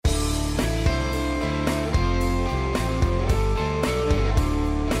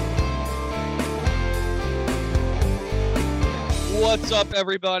What's up,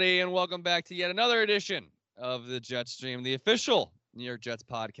 everybody, and welcome back to yet another edition of the Jetstream, the official New York Jets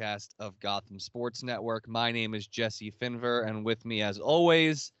podcast of Gotham Sports Network. My name is Jesse Finver, and with me, as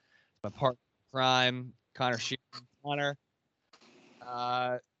always, my partner in crime, Connor Connor.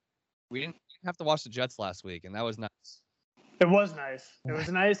 We didn't have to watch the Jets last week, and that was nice. It was nice. It was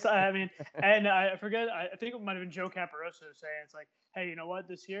nice. I mean, and I forget, I think it might have been Joe Caporoso saying, it's like, hey, you know what,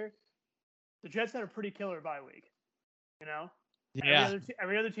 this year, the Jets had a pretty killer bye week, you know? Yeah.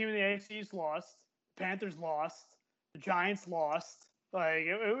 Every other team in the AFC's lost. Panthers lost. The Giants lost. Like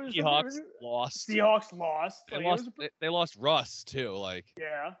it was. Seahawks lost. Seahawks lost. They lost Russ too. Like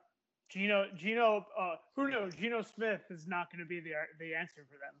yeah, Geno. Who knows? Geno Smith is not going to be the answer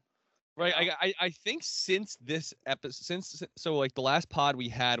for them. Right. I think since this episode, so like the last pod we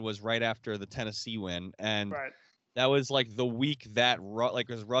had was right after the Tennessee win, and right. That was like the week that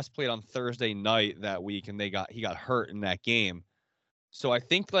because Russ played on Thursday night that week, and he got hurt in that game. So I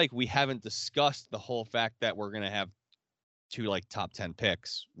think like we haven't discussed the whole fact that we're gonna have two like top 10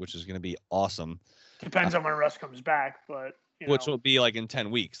 picks, which is gonna be awesome. Depends on when Russ comes back, but which will be like in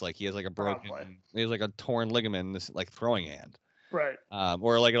 10 weeks. Like he has like he has like a torn ligament in this like throwing hand. Right.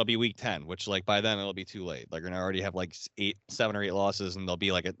 Or like it'll be week 10, which like by then it'll be too late. Like we're gonna already have like 7 or 8 losses, and they'll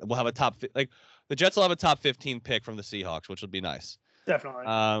be like we'll have a the Jets will have a top 15 pick from the Seahawks, which will be nice. Definitely.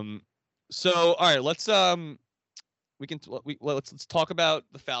 So all right, let's talk about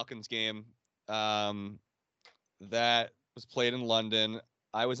the Falcons game. That was played in London.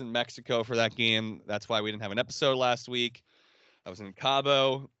 I was in Mexico for that game. That's why we didn't have an episode last week. I was in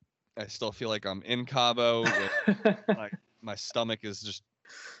Cabo. I still feel like I'm in Cabo. My stomach is just,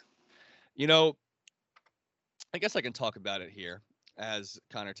 I guess I can talk about it here as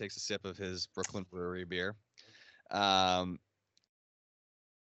Connor takes a sip of his Brooklyn Brewery beer. Like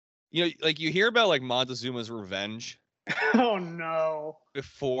you hear about like Montezuma's revenge. Oh no.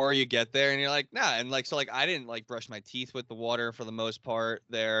 Before you get there, and you're like, nah, and like so like I didn't like brush my teeth with the water for the most part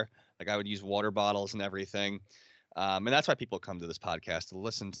there. Like I would use water bottles and everything. And that's why people come to this podcast to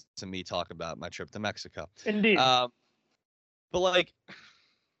listen to me talk about my trip to Mexico. Indeed. But like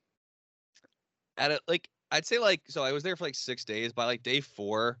I'd say like so I was there for like 6 days. By like day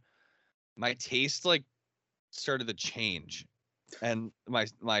 4, my taste like started to change, and my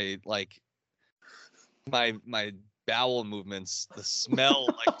bowel movements, the smell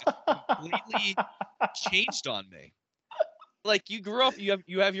like completely changed on me. Like you grew up,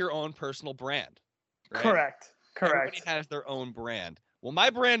 you have your own personal brand. Right? Correct. Everybody has their own brand. Well, my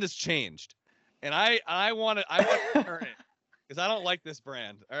brand has changed, and I want to turn it because I don't like this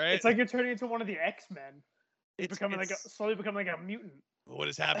brand. All right. It's like you're turning into one of the X-Men. It's slowly becoming like a mutant. What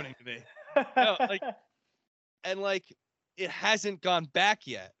is happening to me? No, like it hasn't gone back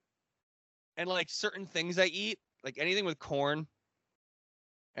yet. And like certain things I eat, like anything with corn,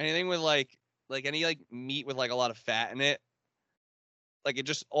 anything with like any like meat with like a lot of fat in it, like it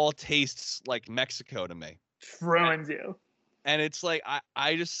just all tastes like Mexico to me. Ruins you. And it's like I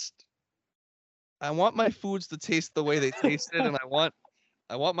want my foods to taste the way they tasted, and I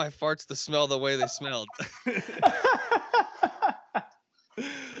want my farts to smell the way they smelled.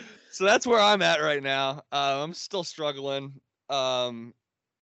 So that's where I'm at right now. I'm still struggling.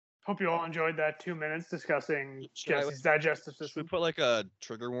 Hope you all enjoyed that 2 minutes discussing Jesse's digestive system. Should we put like a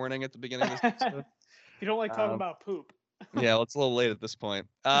trigger warning at the beginning of this episode? You don't like talking about poop. Yeah, well, it's a little late at this point.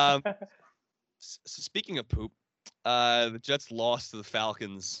 Speaking of poop, the Jets lost to the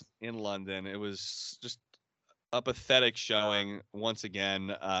Falcons in London. It was just a pathetic showing once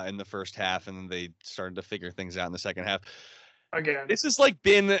again in the first half, and then they started to figure things out in the second half. Again, this is like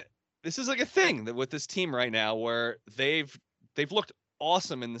a thing that with this team right now where they've looked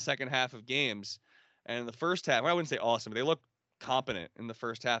awesome in the second half of games, and in the first half, well, I wouldn't say awesome, but they look competent in the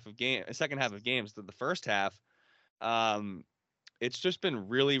second half of games. The first half, it's just been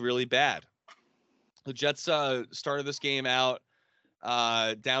really, really bad. The Jets started this game out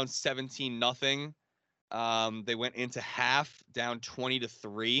down 17-0. They went into half down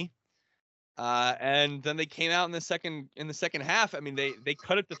 20-3. And then they came out in the second half. I mean, they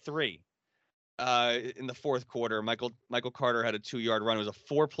cut it to 3 in the fourth quarter. Michael Carter had a 2-yard run. It was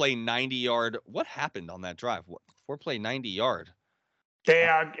a 4-play 90-yard. What happened on that drive? 4-play 90-yard.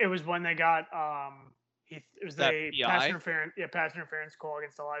 It was when they got it was the pass interference call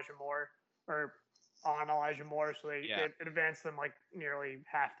against Elijah Moore or on Elijah Moore, so it advanced them like nearly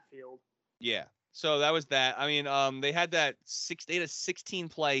half the field. Yeah. So that was that. I mean, they had a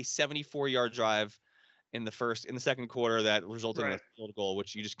 16-play, 74-yard drive in the second quarter that resulted in a field goal,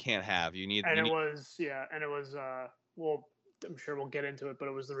 which you just can't have. It was well, I'm sure we'll get into it, but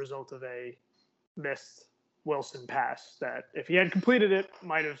it was the result of a missed Wilson pass that if he had completed it,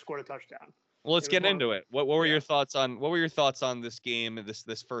 might have scored a touchdown. Well, let's get into it. What were your thoughts on this game,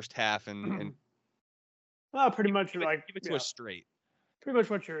 this first half, and well, pretty much give it to us straight. Pretty much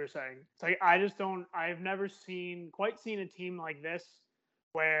what you're saying. It's like I've never quite seen a team like this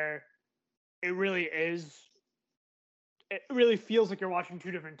where it really feels like you're watching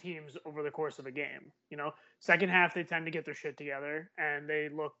two different teams over the course of a game. Second half they tend to get their shit together and they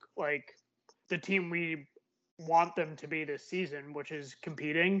look like the team we want them to be this season, which is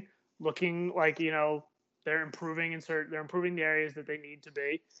competing, looking like they're improving they're improving the areas that they need to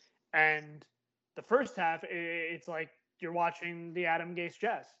be. And the first half, it's like you're watching the Adam Gase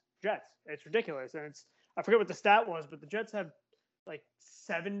Jets. It's ridiculous, and I forget what the stat was, but the Jets have like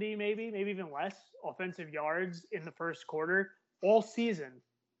 70, maybe even less offensive yards in the first quarter all season,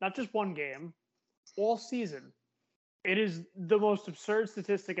 not just one game, all season. It is the most absurd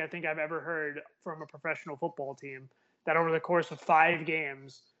statistic I think I've ever heard from a professional football team, that over the course of 5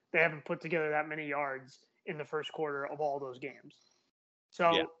 games, they haven't put together that many yards in the first quarter of all those games. So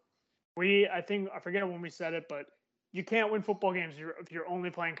I forget when we said it, but you can't win football games if you're only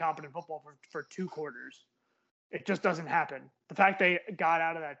playing competent football for 2 quarters. It just doesn't happen. The fact they got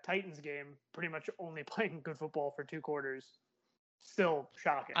out of that Titans game pretty much only playing good football for 2 quarters, still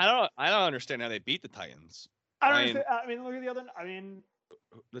shocking. I don't understand how they beat the Titans. I don't understand. I mean, look at the other.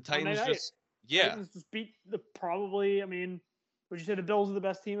 The Titans Titans just beat probably. Would you say the Bills are the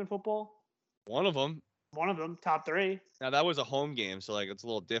best team in football? One of them, top 3. Now that was a home game, so it's a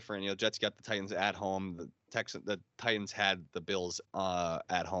little different. Jets got the Titans at home. The Titans had the Bills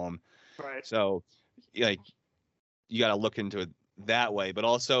at home. Right. So, you got to look into it that way, but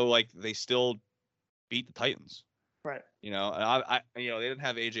also they still beat the Titans. Right. They didn't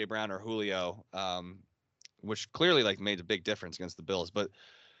have AJ Brown or Julio, which clearly made a big difference against the Bills. But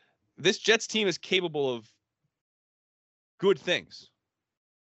this Jets team is capable of good things.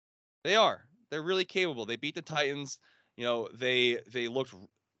 They are. They're really capable. They beat the Titans. They looked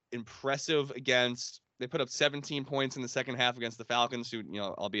impressive against. They put up 17 points in the second half against the Falcons, who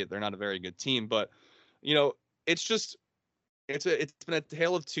albeit they're not a very good team, but it's been a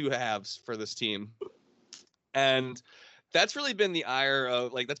tale of 2 halves for this team, and that's really been the ire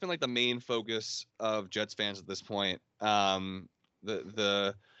of that's been the main focus of Jets fans at this point.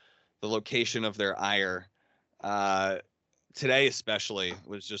 The location of their ire. Today especially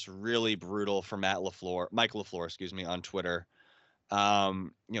was just really brutal for Mike LaFleur, on Twitter.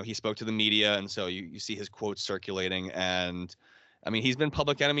 He spoke to the media, and so you see his quotes circulating, and he's been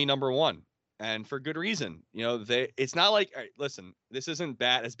public enemy number 1, and for good reason. It's not all right, listen, this isn't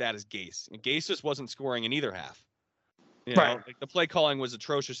as bad as Gase. Gase just wasn't scoring in either half. Right. The play calling was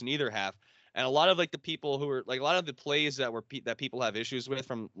atrocious in either half, and a lot of the people who were a lot of the plays that people have issues with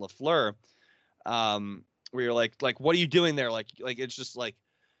from LaFleur, where you're like, what are you doing there? It's just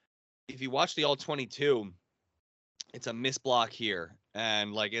if you watch the all-22, it's a miss block here,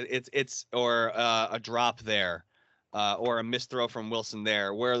 and it's or a drop there, or a missed throw from Wilson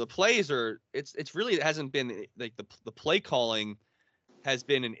there, where the plays are it's really, it hasn't been the play calling has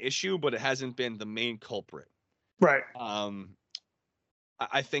been an issue, but it hasn't been the main culprit. Right.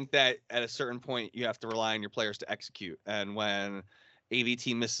 I think that at a certain point you have to rely on your players to execute, and when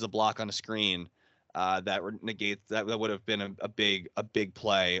AVT misses a block on a screen, that negates that would have been a big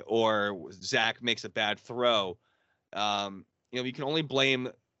play, or Zach makes a bad throw. You can only blame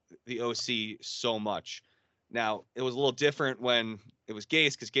the OC so much. Now, it was a little different when it was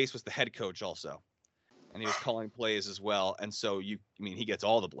Gase, because Gase was the head coach also, and he was calling plays as well, and so he gets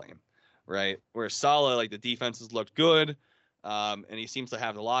all the blame, right? Whereas Saleh, the defenses looked good, and he seems to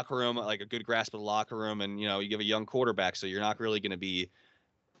have the locker room, a good grasp of the locker room, and you give a young quarterback, so you're not really going to be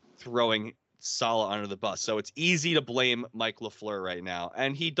throwing Saleh under the bus. So it's easy to blame Mike LaFleur right now,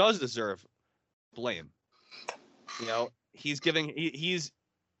 and he does deserve blame. He's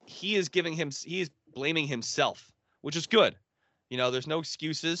blaming himself, which is good. There's no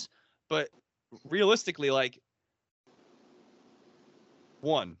excuses, but realistically,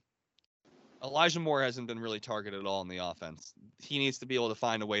 one, Elijah Moore hasn't been really targeted at all in the offense. He needs to be able to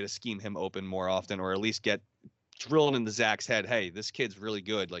find a way to scheme him open more often, or at least get drilling into Zach's head, hey, this kid's really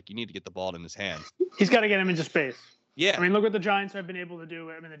good. You need to get the ball in his hands. He's got to get him into space. Yeah. Look what the Giants have been able to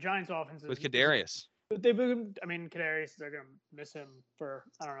do. The Giants' offense with Kadarius. Kadarius, they're going to miss him for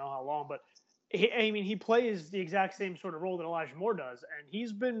I don't know how long, but he plays the exact same sort of role that Elijah Moore does, and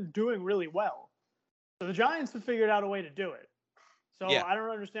he's been doing really well. So the Giants have figured out a way to do it. So yeah. I don't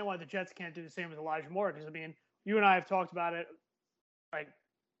understand why the Jets can't do the same with Elijah Moore, because you and I have talked about it,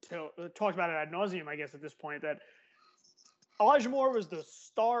 talked about it ad nauseum, I guess, at this point, that Elijah Moore was the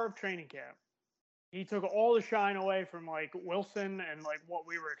star of training camp. he took all the shine away from like Wilson and like what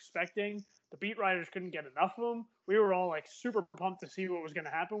we were expecting. The beat writers couldn't get enough of him. We were all like super pumped to see what was going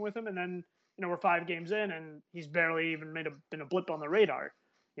to happen with him, and then we're 5 games in and he's barely even been a blip on the radar.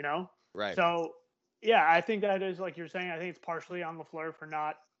 Right. So yeah, I think that is like you're saying. I think it's partially on LaFleur for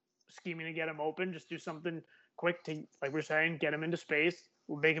not scheming to get him open. Just do something quick to, like we're saying, get him into space.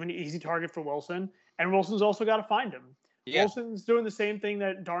 We'll make him an easy target for Wilson, and Wilson's also got to find him. Yeah. Wilson's doing the same thing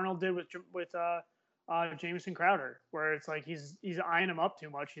that Darnold did with Jamison Crowder, where it's like he's eyeing him up too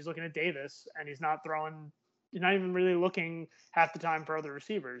much. He's looking at Davis, and he's not throwing. He's not even really looking half the time for other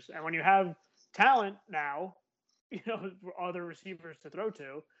receivers. And when you have talent now, other receivers to throw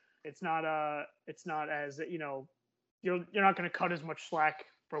to, it's not as you're not going to cut as much slack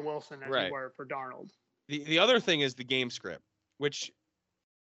for Wilson as you were for Darnold. The other thing is the game script, which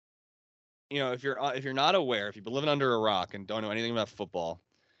if you're not aware, if you've been living under a rock and don't know anything about football,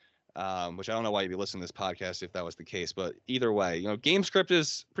 which I don't know why you'd be listening to this podcast if that was the case, but either way, game script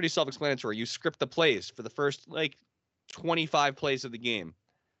is pretty self-explanatory. You script the plays for the first 25 plays of the game.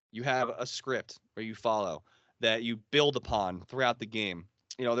 You have a script where you follow that you build upon throughout the game.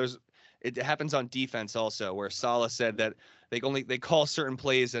 It happens on defense also, where Saleh said that they call certain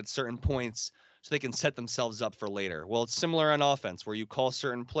plays at certain points so they can set themselves up for later. Well, it's similar on offense, where you call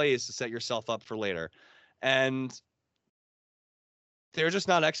certain plays to set yourself up for later. And they're just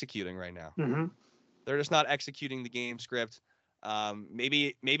not executing right now. Mm-hmm. They're just not executing the game script.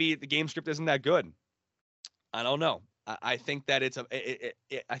 Maybe the game script isn't that good. I don't know. I think that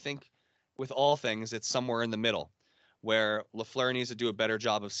I think with all things, it's somewhere in the middle, where LaFleur needs to do a better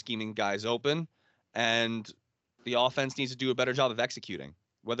job of scheming guys open, and the offense needs to do a better job of executing.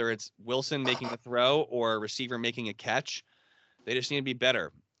 Whether it's Wilson making a throw or a receiver making a catch, they just need to be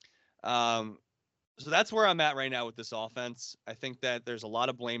better. So that's where I'm at right now with this offense. I think that there's a lot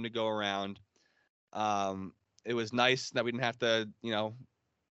of blame to go around. It was nice that we didn't have to,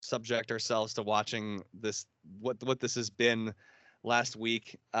 subject ourselves to watching this, what this has been last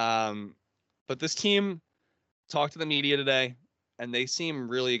week. But this team talked to the media today, and they seem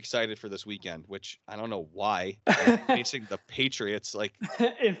really excited for this weekend, which I don't know why. Facing the Patriots,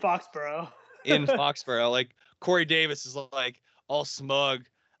 in Foxborough. In Foxborough, Corey Davis is all smug.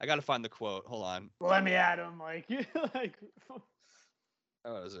 I gotta find the quote. Hold on. Let me at him,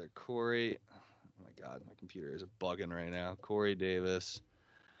 Oh, is it Corey? Oh my God, my computer is bugging right now. Corey Davis.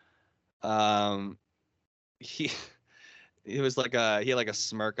 He was he had a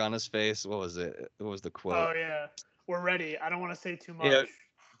smirk on his face. What was it? What was the quote? Oh yeah, we're ready. I don't want to say too much. Yeah,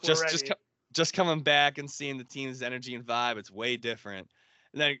 just coming back and seeing the team's energy and vibe. It's way different.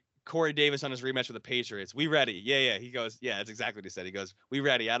 And then Corey Davis on his rematch with the Patriots. We ready? Yeah. He goes, yeah, that's exactly what he said. He goes, we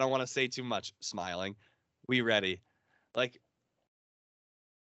ready. I don't want to say too much. Smiling. We ready. All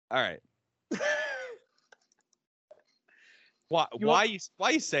right. Why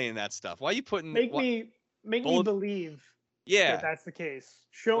are you saying that stuff? Why are you putting make me believe that's the case.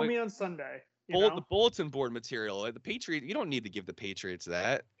 Show me on Sunday. The bulletin board material. The Patriots, you don't need to give the Patriots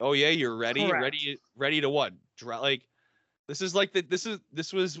that. Oh yeah, you're ready. Correct. Ready to what? This was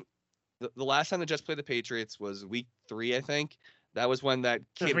the last time the Jets played the Patriots was week 3, I think. That was when that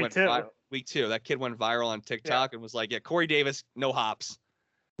kid went viral. Week 2. That kid went viral on TikTok and was like, "Yeah, Corey Davis, no hops."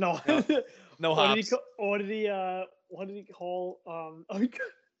 No hops. What did he call? He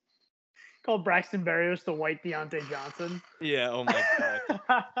called Braxton Berrios the white Deontay Johnson. Yeah. Oh my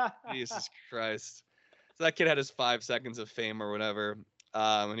God. Jesus Christ. So that kid had his 5 seconds of fame or whatever,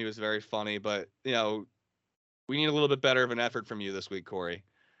 and he was very funny. But we need a little bit better of an effort from you this week, Corey.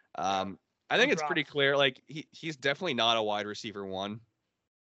 I think it's pretty clear. He's definitely not a wide receiver 1.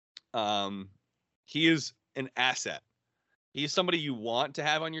 He is an asset. He's somebody you want to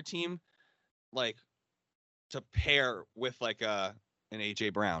have on your team, to pair with an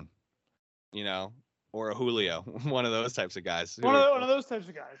AJ Brown, or a Julio, one of those types of guys. One of those types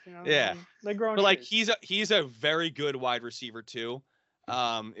of guys, Yeah. They grow. But he's a very good wide receiver too.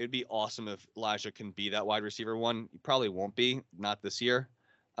 It'd be awesome if Elijah can be that wide receiver 1. He probably won't be, not this year.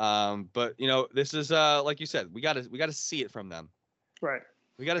 But this is like you said, we gotta see it from them. Right.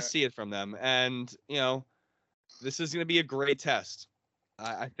 We gotta see it from them, and this is gonna be a great test.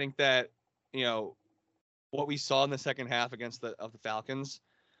 I think that what we saw in the second half against the Falcons,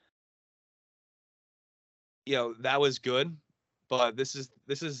 that was good, but this is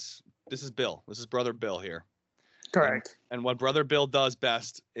Bill. This is brother Bill here. Correct. And what brother Bill does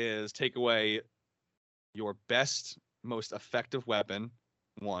best is take away your best, most effective weapon,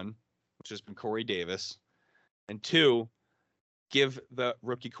 1, which has been Corey Davis, and 2, give the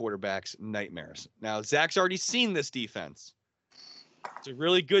rookie quarterbacks nightmares. Now, Zach's already seen this defense. It's a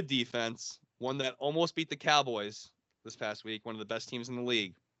really good defense, one that almost beat the Cowboys this past week, one of the best teams in the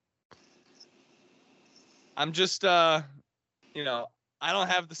league. I'm just, I don't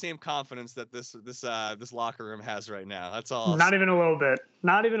have the same confidence that this locker room has right now. That's all. Not even a little bit.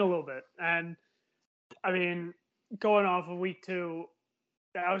 Not even a little bit. And I mean, going off of week 2,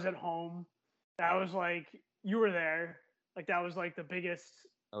 that was at home. That was like, you were there. Like, that was like the biggest.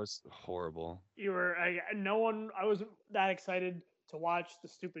 That was horrible. I wasn't that excited to watch the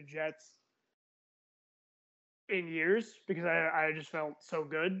stupid Jets in years because I just felt so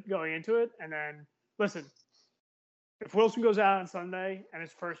good going into it. And then, listen, if Wilson goes out on Sunday and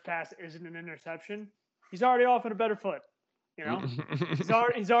his first pass isn't an interception, he's already off on a better foot. He's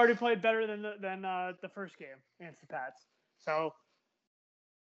already played better than the first game against the Pats. So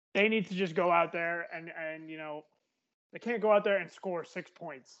they need to just go out there and they can't go out there and score 6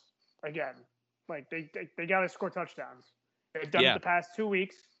 points again. Like they got to score touchdowns. They've done it the past 2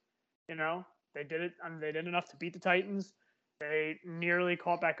 weeks. They did it. They did enough to beat the Titans. They nearly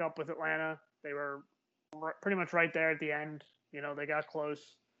caught back up with Atlanta. They were pretty much right there at the end. They got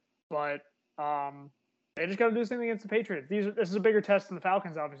close, but they just got to do the same thing against the Patriots. This is a bigger test than the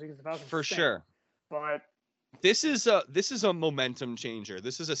Falcons, obviously, because the Falcons for sure. But this is a momentum changer.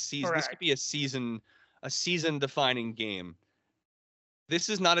 This is a season. Correct. This could be a season defining game. This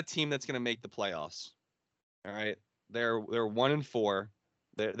is not a team that's going to make the playoffs. All right, they're 1-4.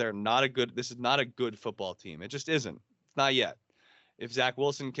 They're not a good. This is not a good football team. It just isn't. It's not yet. If Zach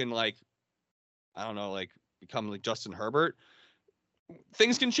Wilson can become like Justin Herbert,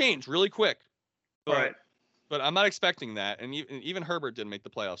 things can change really quick. But I'm not expecting that. And even Herbert didn't make the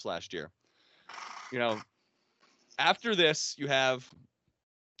playoffs last year. After this, you have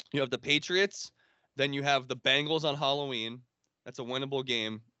the Patriots, then you have the Bengals on Halloween. That's a winnable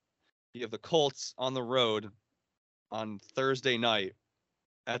game. You have the Colts on the road on Thursday night.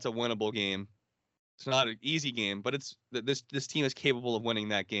 That's a winnable game. It's not an easy game, but this team is capable of winning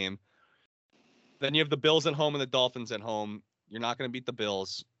that game. Then you have the Bills at home and the Dolphins at home. You're not going to beat the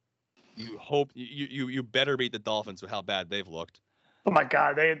Bills. You hope you better beat the Dolphins with how bad they've looked. Oh my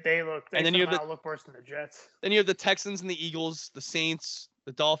God, they look. And then you look worse than the Jets. Then you have the Texans and the Eagles, the Saints,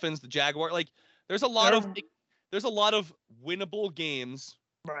 the Dolphins, the Jaguars. Like there's a lot of winnable games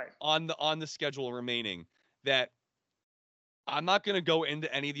on the schedule remaining that I'm not going to go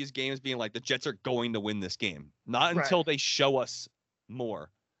into any of these games being like the Jets are going to win this game. Not until they show us more.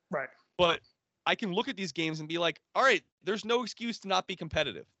 Right. But I can look at these games and be like, all right, there's no excuse to not be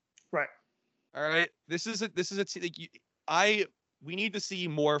competitive. Right. All right. We need to see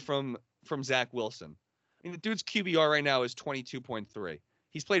more from Zach Wilson. I mean, the dude's QBR right now is 22.3.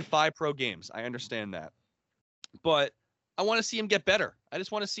 He's played 5 pro games. I understand that. But I want to see him get better. I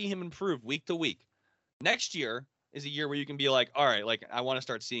just want to see him improve week to week. Next year is a year where you can be like, all right, like I want to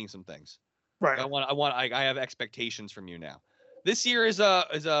start seeing some things. Right. I have expectations from you now. This year is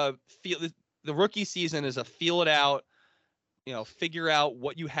the rookie season is a feel it out, figure out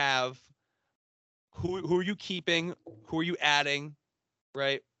what you have. Who are you keeping? Who are you adding?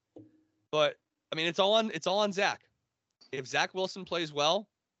 Right. But I mean, it's all on Zach. If Zach Wilson plays well,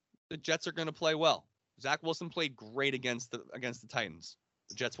 the Jets are going to play well. Zach Wilson played great against the Titans.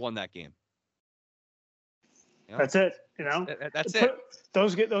 The Jets won that game. That's it. That's it.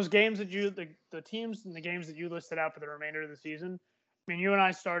 Those games that the teams and the games that you listed out for the remainder of the season. I mean, you and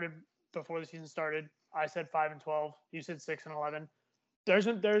I started before the season started. I said 5-12. You said 6-11. There's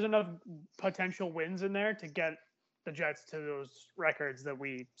enough potential wins in there to get the Jets to those records that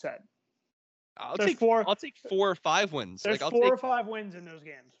we said. I'll take 4 or 5 wins. There's 4 or 5 wins in those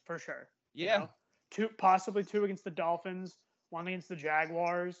games for sure. Yeah. Possibly 2 against the Dolphins, 1 against the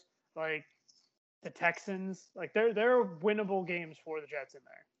Jaguars, like the Texans. Like they're winnable games for the Jets in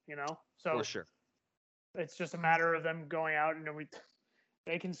there, So for sure. It's just a matter of them going out and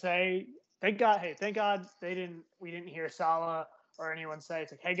they can say, thank God we didn't hear Salah or anyone say,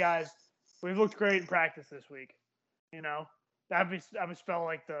 it's like, hey guys, we've looked great in practice this week. That would spell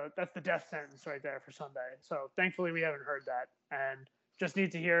like that's the death sentence right there for Sunday. So thankfully we haven't heard that, and just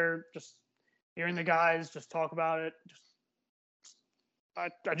need to hearing the guys just talk about it. I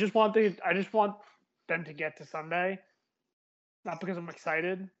just want them to get to Sunday, not because I'm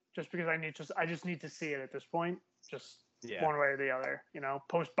excited, just because I just need to see it at this point, one way or the other.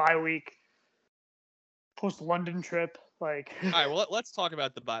 Post bye week, post London trip. Like, all right, well, let's talk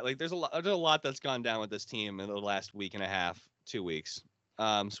about the bye. Like, there's a lot that's gone down with this team in the last week and a half, 2 weeks.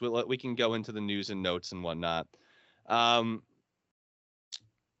 So we can go into the news and notes and whatnot. CJ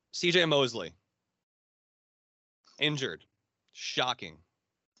Mosley injured, shocking,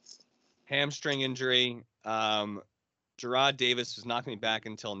 hamstring injury. Gerard Davis is not going to be back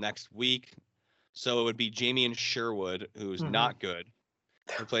until next week. So it would be Jamie Sherwood, who's not good,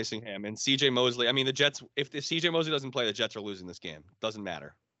 replacing him, and C.J. Mosley. I mean, the Jets. If C.J. Mosley doesn't play, the Jets are losing this game. Doesn't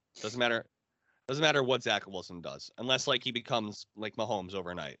matter. Doesn't matter what Zach Wilson does, unless like he becomes like Mahomes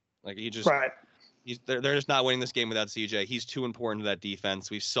overnight. Like he just they're just not winning this game without CJ. He's too important to that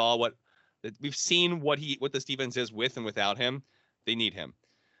defense. We've seen what this defense is with and without him. They need him.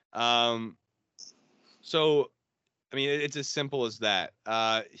 So I mean, it's as simple as that.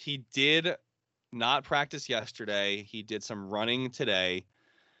 He did not practice yesterday. He did some running today.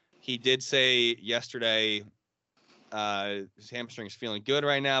 He did say yesterday his hamstring's feeling good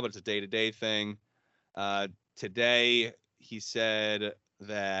right now, but it's a day-to-day thing. Today he said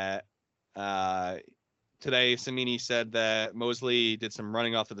that today Cimini said that Mosley did some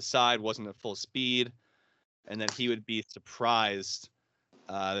running off to the side, wasn't at full speed, and that he would be surprised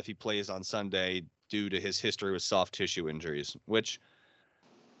if he plays on Sunday due to his history with soft tissue injuries, which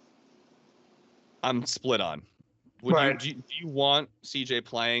I'm split on. Do you want CJ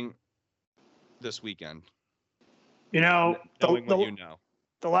playing this weekend? Knowing what you know.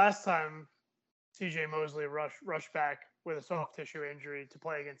 The last time CJ Mosley rushed back with a soft tissue injury to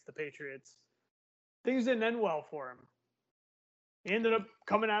play against the Patriots, things didn't end well for him. He ended up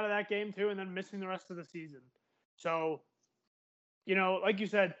coming out of that game too and then missing the rest of the season. So, like you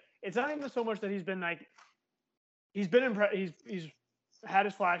said, it's not even so much that he's been he's had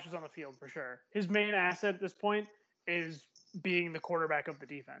his flashes on the field for sure. His main asset at this point is being the quarterback of the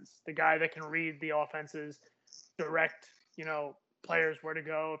defense, the guy that can read the offenses, direct, players where to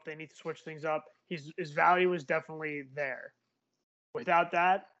go if they need to switch things up. His value is definitely there. Without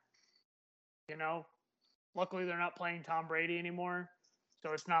that, luckily they're not playing Tom Brady anymore.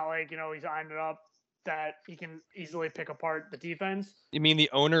 So it's not like, he's eyeing it up that he can easily pick apart the defense. You mean the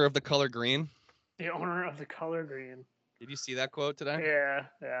owner of the color green? The owner of the color green. Did you see that quote today?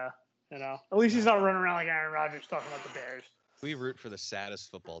 Yeah. At least he's not running around like Aaron Rodgers talking about the Bears. We root for the saddest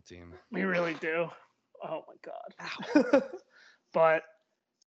football team. We really do. Oh my God. But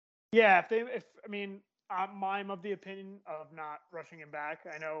yeah, I'm of the opinion of not rushing him back.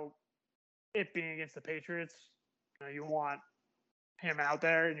 I know it being against the Patriots, you want him out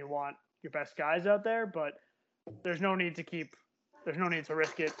there and you want your best guys out there, but there's no need to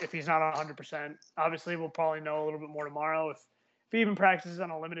risk it if he's not 100%. Obviously, we'll probably know a little bit more tomorrow. If he even practices on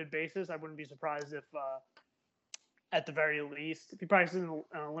a limited basis, I wouldn't be surprised if, at the very least, if he practices on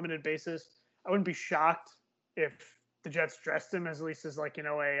a limited basis, I wouldn't be shocked if the Jets dressed him as at least as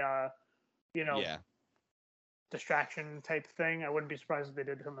distraction type thing. I wouldn't be surprised if they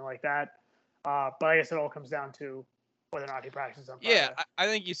did something like that. But I guess it all comes down to whether or not he practices on Friday. Yeah, I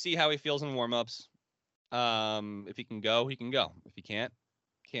think you see how he feels in warm-ups. If he can go, he can go. If he can't,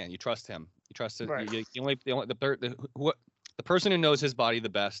 you trust him. You trust it. Right. The person who knows his body the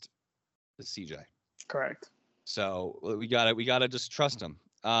best is CJ. Correct. So we gotta just trust him.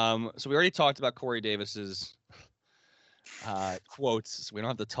 So we already talked about Corey Davis's quotes, so we don't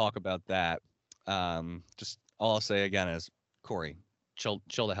have to talk about that. Just all I'll say again is, Corey, chill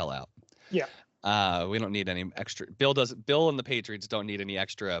the hell out. Yeah. We don't need any extra. Bill and the Patriots don't need any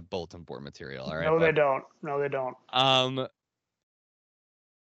extra bulletin board material. All right. No, they don't.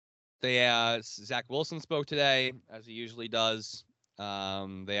 Zach Wilson spoke today, as he usually does.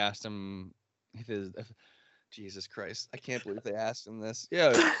 They asked him if Jesus Christ, I can't believe they asked him this. Yeah,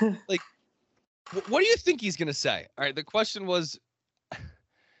 like, what do you think he's gonna say? All right, the question was,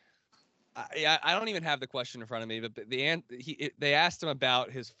 I don't even have the question in front of me, but they asked him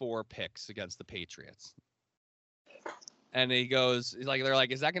about his 4 picks against the Patriots, and he goes, they're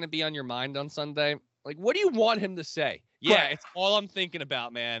like, is that gonna be on your mind on Sunday? Like, what do you want him to say? Yeah, it's all I'm thinking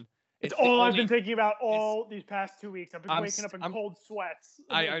about, man. It's all I've been thinking about all these past 2 weeks. I've been waking up in cold sweats.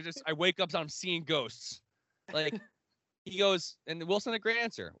 I wake up and I'm seeing ghosts. Like, he goes, and Wilson had a great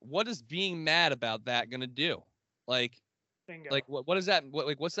answer. What is being mad about that going to do? Like, Bingo. Like what is that?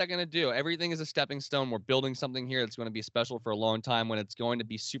 What's that going to do? Everything is a stepping stone. We're building something here that's going to be special for a long time. When it's going to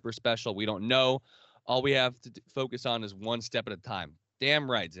be super special, we don't know. All we have to focus on is one step at a time. Damn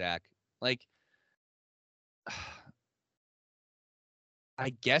right, Zach. Like, I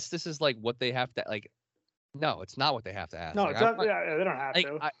guess this is like what they have to like. No, it's not what they have to ask. No, it's not, yeah, they don't have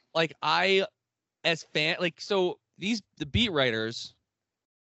to. As fan, so the beat writers,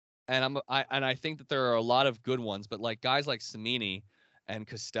 and I think that there are a lot of good ones, but like guys like Cimini and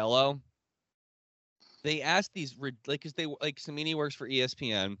Costello, they ask these because Cimini works for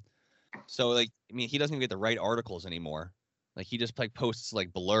ESPN, so he doesn't even get to write articles anymore. Like he just posts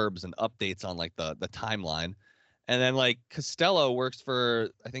like blurbs and updates on like the timeline, and then like Costello works for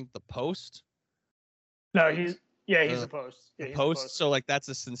I think the Post. No, he's Yeah, he's the Post. Yeah, the Post. So like that's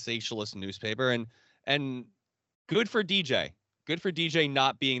a sensationalist newspaper, and good for DJ. Good for DJ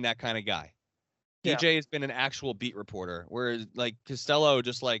not being that kind of guy. Yeah. DJ has been an actual beat reporter, whereas like Costello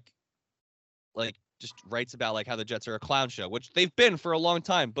just just writes about like how the Jets are a clown show, which they've been for a long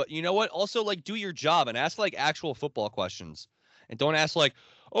time. But you know what? Also, like, do your job and ask like actual football questions, and don't ask like,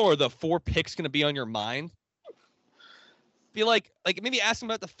 oh, are the 4 picks going to be on your mind? Be like maybe ask them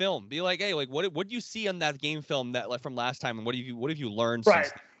about the film. Be like, hey, like what do you see on that game film that like from last time, and what have you learned? Right.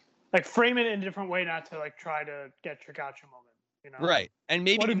 Since like frame it in a different way, not to like try to get your gotcha moment. You know. Right. And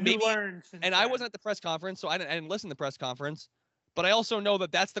maybe what have you learned since and then? I wasn't at the press conference, so I didn't listen to the press conference. But I also know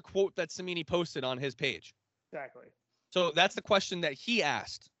that that's the quote that Cimini posted on his page. Exactly. So that's the question that he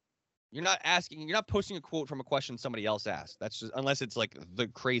asked. You're not posting a quote from a question somebody else asked. That's just unless it's like the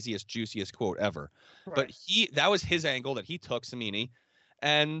craziest, juiciest quote ever. Right. But that was his angle that he took, Cimini.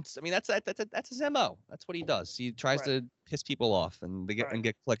 And I mean that's his MO. That's what he does. He tries to piss people off and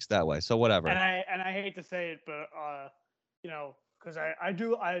get clicks that way. So whatever. And I hate to say it, but you know, because I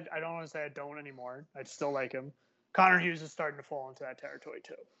don't want to say I don't anymore. I still like him. Connor Hughes is starting to fall into that territory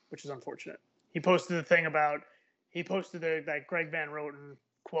too, which is unfortunate. He posted that Greg Van Roten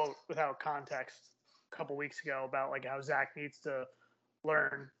quote without context a couple weeks ago about like how Zach needs to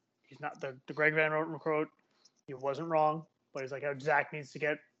learn. He's not the Greg Van Roten quote. He wasn't wrong, but he's like how Zach needs to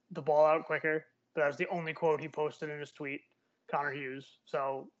get the ball out quicker. But that was the only quote he posted in his tweet, Connor Hughes.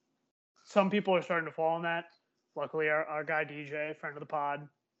 So some people are starting to fall on that. Luckily, our guy DJ, friend of the pod,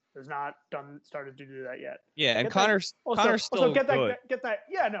 has not started to do that yet. Yeah, and Connor's still get good. Get that.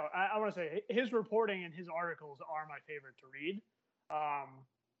 Yeah, no, I want to say his reporting and his articles are my favorite to read.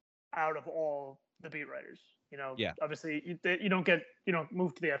 Out of all the beat writers, you know, obviously you don't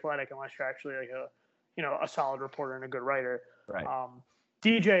move to the Athletic unless you're actually like a solid reporter and a good writer. Right.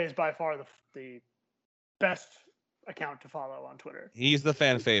 DJ is by far the best account to follow on Twitter. He's the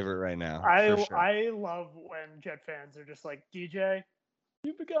fan favorite right now. I love when Jet fans are just like, DJ,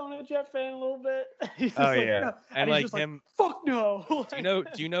 you've become a Jet fan a little bit. No. And like him, fuck no.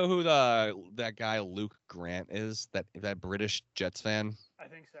 Do you know who that guy Luke Grant is? That British Jets fan? I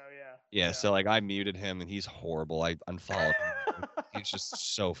think so, yeah. So like I muted him and he's horrible. I unfollowed him. He's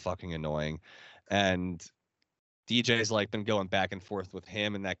just so fucking annoying. And DJ's like been going back and forth with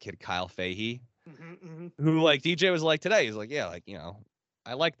him and that kid Kyle Fahey. Who like DJ was like today. He's like, yeah, like, you know,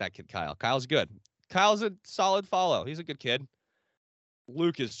 I like that kid Kyle. Kyle's good. Kyle's a solid follow. He's a good kid.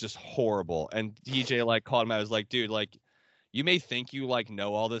 Luke is just horrible. And DJ like called him. I was like, dude, like you may think you like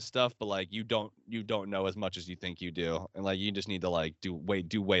know all this stuff, but like you don't know as much as you think you do. And like you just need to like do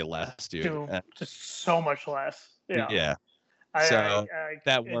way less, dude. Just so much less. Yeah. So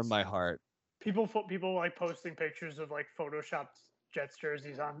that warmed my heart. People like posting pictures of like photoshopped Jets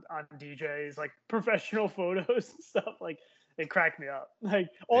jerseys on DJ's like professional photos and stuff. Like it cracked me up. Like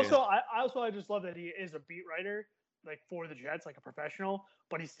also I just love that he is a beat writer like for the Jets, like a professional,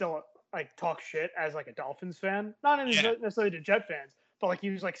 but he still like talks shit as like a Dolphins fan. Not necessarily to Jet fans, but like he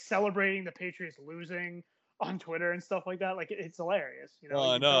was like celebrating the Patriots losing on Twitter and stuff like that. Like it's hilarious. You know,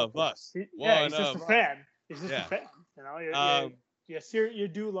 One of us. He's just a fan. He's just a fan. You know, you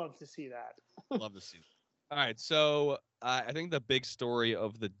do love to see that. Love to see that. All right, so I think the big story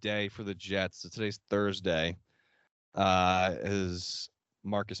of the day for the Jets, so today's Thursday, is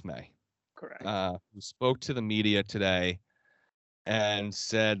Marcus May. Correct. Who spoke to the media today and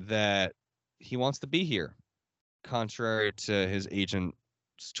said that he wants to be here, contrary to his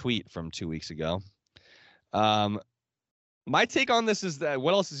agent's tweet from 2 weeks ago. My take on this is that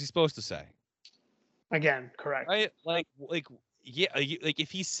what else is he supposed to say? Again, correct. Right? Like if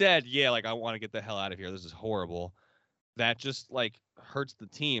he said, yeah, like I want to get the hell out of here, this is horrible, that just like hurts the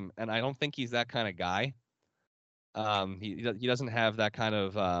team, and I don't think he's that kind of guy. He doesn't have that kind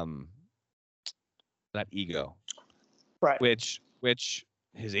of that ego, right? Which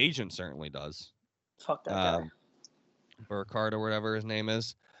his agent certainly does. Fuck that guy, Burkhardt or whatever his name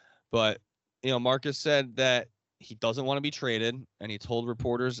is. But you know, Marcus said that he doesn't want to be traded, and he told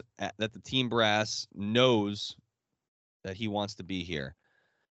reporters that the team brass knows that he wants to be here.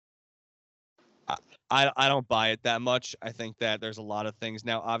 I don't buy it that much. I think that there's a lot of things.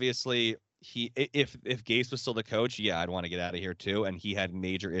 Now, obviously, if Gase was still the coach, yeah, I'd want to get out of here too. And he had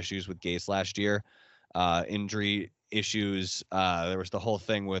major issues with Gase last year, injury issues. There was the whole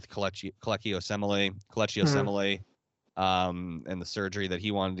thing with Kelechi Osemele, and the surgery that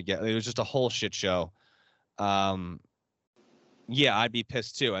he wanted to get. It was just a whole shit show. Yeah, I'd be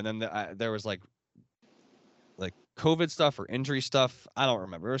pissed too. And then there was like COVID stuff or injury stuff. I don't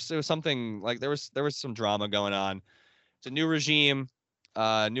remember. It was something like there was some drama going on. It's a new regime.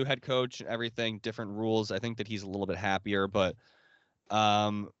 new head coach and everything, different rules. I think that he's a little bit happier, but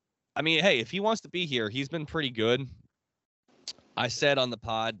I mean, hey, if he wants to be here, he's been pretty good. I said on the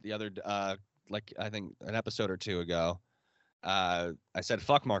pod the other, like I think an episode or two ago, I said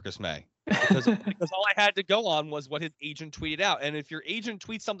fuck Marcus May because all I had to go on was what his agent tweeted out, and if your agent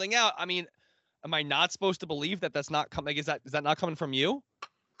tweets something out, I mean, am I not supposed to believe that that's not coming? Is that not coming from you?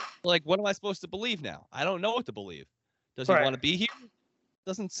 Like, what am I supposed to believe now? I don't know what to believe. Does he want to be here?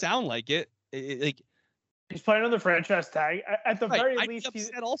 Doesn't sound like it. Like he's playing on the franchise tag. At the very least, he's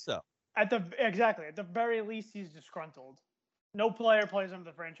upset also. At the very least, he's disgruntled. No player plays under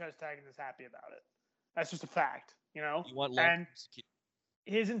the franchise tag and is happy about it. That's just a fact, you know. And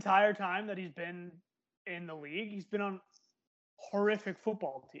his entire time that he's been in the league, he's been on horrific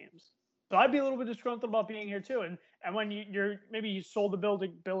football teams. So I'd be a little bit disgruntled about being here too. And when you sold the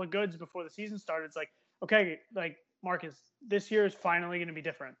bill of goods before the season started, it's like, okay, like Marcus, this year is finally going to be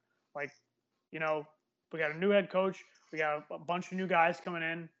different. Like, you know, we got a new head coach, we got a bunch of new guys coming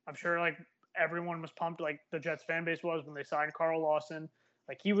in. I'm sure like everyone was pumped, like the Jets fan base was when they signed Carl Lawson.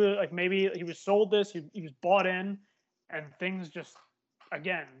 Like he was like maybe he was sold this, he was bought in, and things just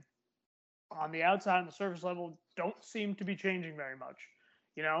again on the outside on the surface level don't seem to be changing very much.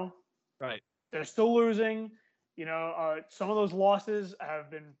 You know, right? They're still losing. You know, some of those losses have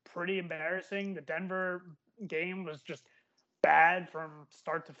been pretty embarrassing. The Denver game was just bad from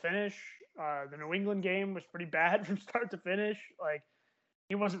start to finish. The New England game was pretty bad from start to finish. Like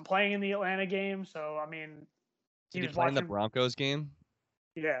he wasn't playing in the Atlanta game, so I mean, Did he play in the Broncos game?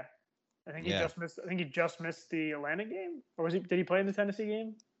 Yeah, I think he just missed. I think he just missed the Atlanta game, or was he? Did he play in the Tennessee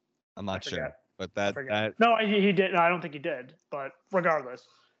game? I'm not sure, but that no, he did. No, I don't think he did. But regardless,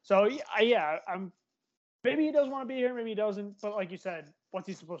 so yeah, maybe he does want to be here, maybe he doesn't. But like you said, what's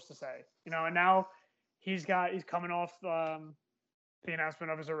he supposed to say? You know, and now he's coming off the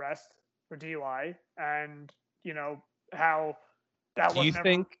announcement of his arrest for DUI, and you know how that was.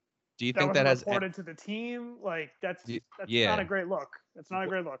 Do you think that has reported to the team? Like that's not a great look. That's not a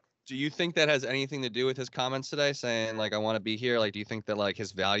great look. Do you think that has anything to do with his comments today, saying like I want to be here? Like, do you think that like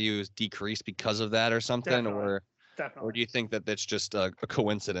his value is decreased because of that or something, Definitely. or do you think that that's just a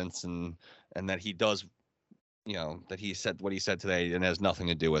coincidence and that he does, you know, that he said what he said today and has nothing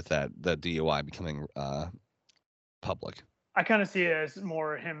to do with the DUI becoming public? I kind of see it as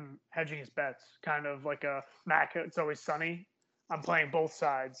more him hedging his bets, kind of like a Mac. It's always sunny. I'm playing both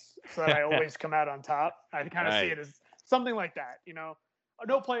sides so that I always come out on top. I kind of see it as something like that, you know. Not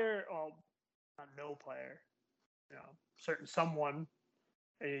no player, you know,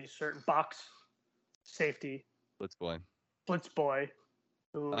 a certain box safety. Blitz boy,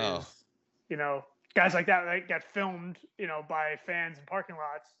 who is, you know, guys like that get filmed, you know, by fans in parking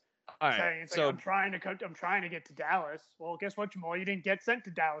lots. Saying it's like I'm trying to get to Dallas. Well, guess what, Jamal? You didn't get sent to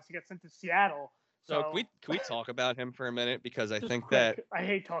Dallas. You got sent to Seattle. So can we talk about him for a minute, because I think that I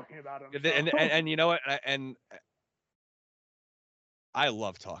hate talking about him. And you know what? And I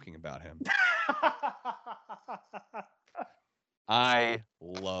love talking about him. I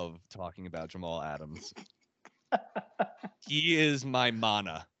love talking about Jamal Adams. He is my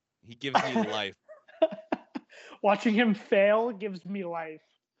mana. He gives me life. Watching him fail gives me life.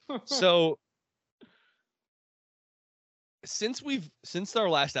 So since our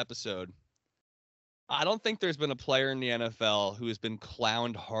last episode, I don't think there's been a player in the NFL who has been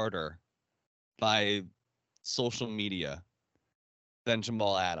clowned harder by social media than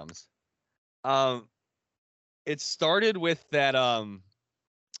Jamal Adams. It started with that.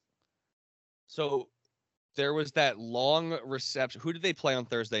 So there was that long reception. Who did they play on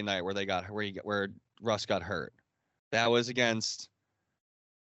Thursday night where Russ got hurt? That was against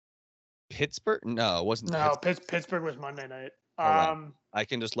Pittsburgh. No, it wasn't. No, Pittsburgh was Monday night. I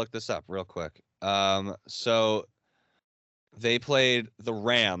can just look this up real quick. So they played the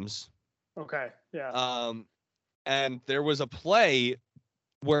Rams. Okay. Yeah. And there was a play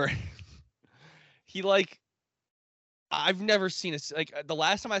where he I've never seen the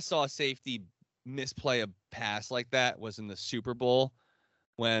last time I saw a safety misplay a pass like that was in the Super Bowl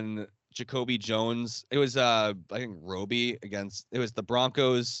when Jacoby Jones. It was I think Roby it was the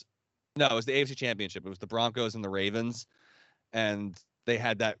Broncos. No, it was the AFC Championship. It was the Broncos and the Ravens, and they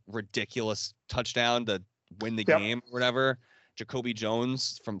had that ridiculous touchdown to win the game or whatever. Jacoby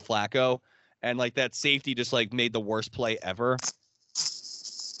Jones from Flacco, and that safety just made the worst play ever.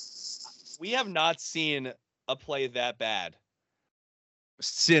 We have not seen a play that bad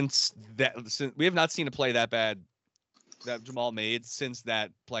since we have not seen a play that bad that Jamal made since that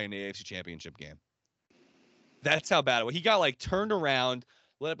play in the AFC Championship game. That's how bad it was. He got turned around,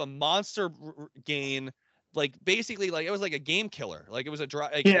 let up a monster gain, like basically like it was like a game killer. Like it was a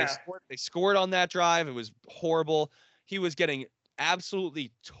drive. Like, yeah. They scored on that drive. It was horrible. He was getting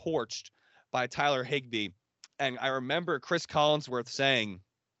absolutely torched by Tyler Higbee. And I remember Chris Collinsworth saying,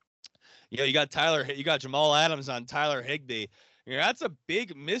 you got Jamal Adams on Tyler Higbee. That's a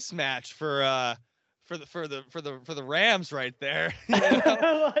big mismatch for the Rams right there.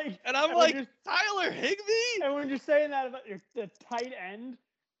 And I'm like, Tyler Higbee? And when you're saying that about the tight end,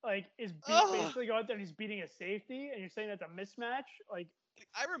 like, is basically going out there and he's beating a safety, and you're saying that's a mismatch? Like,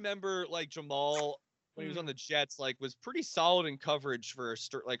 I remember, like, Jamal, when he was on the Jets, like, was pretty solid in coverage for,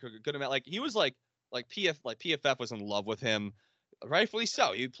 like, a good amount. Like, he was, PFF was in love with him. Rightfully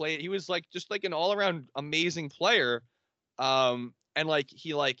so. He was, like, just, like, an all-around amazing player. And, like,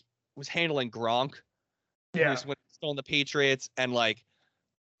 he, like, was handling Gronk. Yeah. Who's still in the Patriots, and, like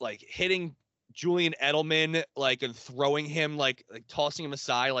hitting Julian Edelman, like, and throwing him, like tossing him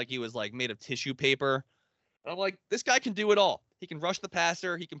aside like he was, like, made of tissue paper. And I'm like, this guy can do it all. He can rush the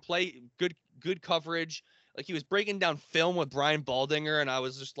passer. He can play good coverage. Like, he was breaking down film with Brian Baldinger, and I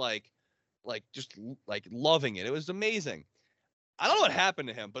was just like loving it. It was amazing. I don't know what happened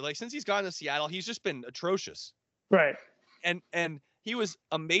to him, but, like, since he's gone to Seattle, he's just been atrocious. Right. And he was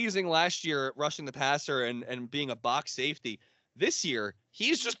amazing last year at rushing the passer and being a box safety. This year,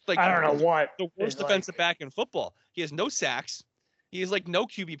 he's just, like, I don't know what the worst defensive back in football. He has no sacks. He has, like, no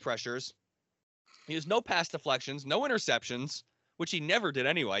QB pressures. He has no pass deflections, no interceptions, which he never did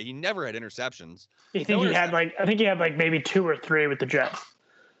anyway. He never had interceptions. I think he had maybe 2 or 3 with the Jets.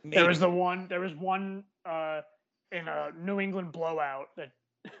 Maybe. There was one in a New England blowout that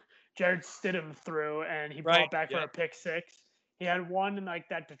Jared Stidham threw, and he brought back for a pick 6. He had one in, like,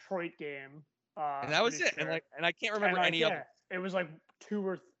 that Detroit game. And that was it. Sure. And I can't remember any other. It was like 2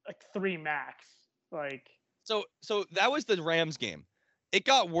 or 3 max. Like, so that was the Rams game. It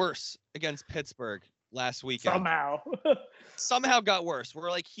got worse against Pittsburgh last weekend. Somehow got worse. Where,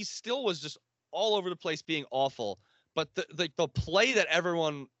 like, he still was just all over the place being awful. But the play that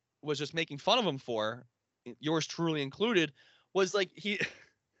everyone was just making fun of him for, yours truly included, was like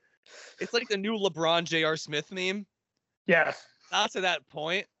it's like the new LeBron J.R. Smith meme. Yes. Not to that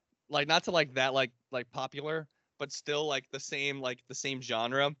point. Like, not to, like, that, like popular, but still, like, the same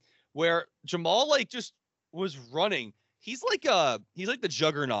genre, where Jamal, like, just was running. He's like the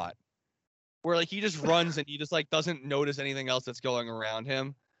Juggernaut, where, like, he just runs and he just, like, doesn't notice anything else that's going around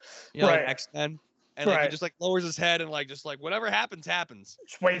him. Like X-Men. And, like, he just, like, lowers his head and, like, just, like, whatever happens.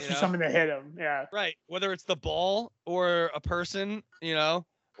 Just waits for something to hit him. Yeah. Right. Whether it's the ball or a person,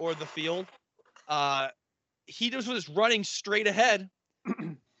 or the field. He just was running straight ahead.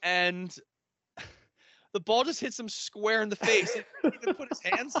 And the ball just hits him square in the face. He didn't even put his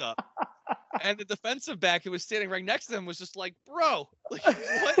hands up. And the defensive back who was standing right next to him was just like, bro, like,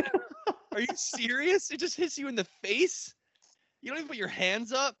 what? Are you serious? It just hits you in the face? You don't even put your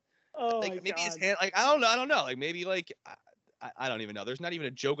hands up? Oh, like, maybe God. his hand, like, I don't know. Like, maybe, like, I don't even know. There's not even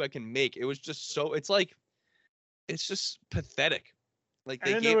a joke I can make. It was just it's just pathetic. Like,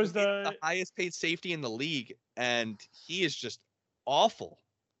 they gave him the highest paid safety in the league, and he is just awful.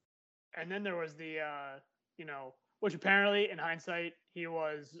 And then there was the, which apparently in hindsight he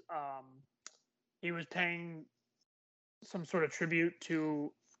was paying some sort of tribute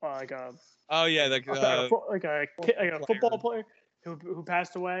to like a football player who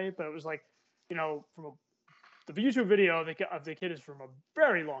passed away. But it was like, the YouTube video of the kid is from a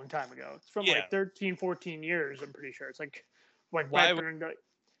very long time ago. It's from like 13, 14 years. I'm pretty sure. It's like why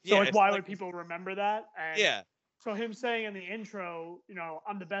would people remember that? And so him saying in the intro,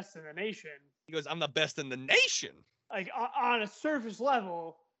 I'm the best in the nation. He goes, I'm the best in the nation. Like, on a surface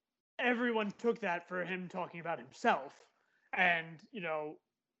level, everyone took that for him talking about himself. And,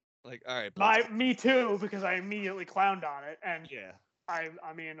 like, all right. Me too, because I immediately clowned on it. And yeah, I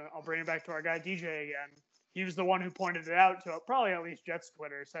mean, I'll bring it back to our guy DJ again. He was the one who pointed it out to probably at least Jets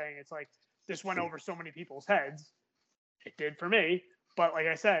Twitter, saying it's like, this went over so many people's heads. It did for me. But like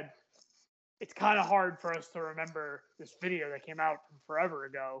I said, it's kind of hard for us to remember this video that came out from forever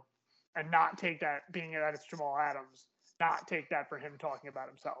ago and not take that, being that it's Jamal Adams, not take that for him talking about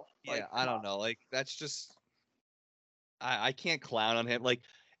himself. Yeah, I don't know. Like, that's just, I can't clown on him. Like,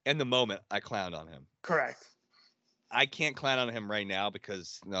 in the moment, I clowned on him. Correct. I can't clown on him right now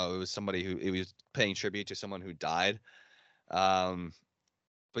because, it was somebody it was paying tribute to someone who died.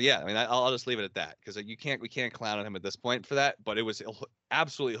 But yeah, I mean, I'll just leave it at that, because we can't clown on him at this point for that. But it was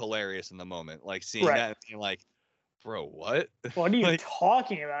absolutely hilarious in the moment, like, seeing that and being like, bro, what? What are you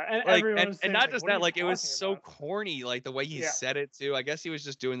talking about? And everyone's and not just that, like, it was so corny, like the way he said it too. I guess he was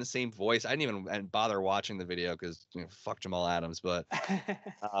just doing the same voice. I didn't even bother watching the video because fuck Jamal Adams, but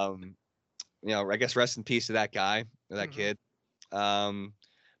I guess rest in peace to that guy or that kid.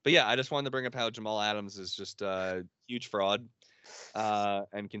 But yeah, I just wanted to bring up how Jamal Adams is just a huge fraud,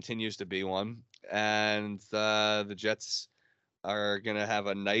 and continues to be one. And the Jets are gonna have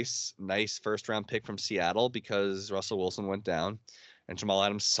a nice first round pick from Seattle because Russell Wilson went down, and Jamal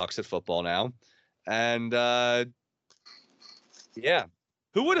Adams sucks at football now. And yeah,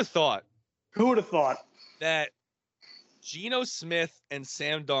 who would have thought? Who would have thought that Geno Smith and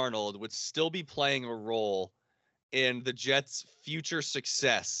Sam Darnold would still be playing a role in the Jets' future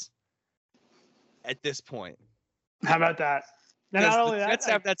success at this point? How about that? Because the Jets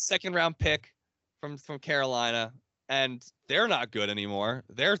have that second round pick from Carolina, and they're not good anymore.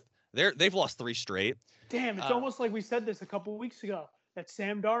 They've lost 3 straight. Damn, it's almost like we said this a couple of weeks ago that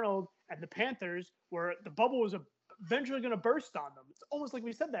Sam Darnold and the Panthers the bubble was eventually going to burst on them. It's almost like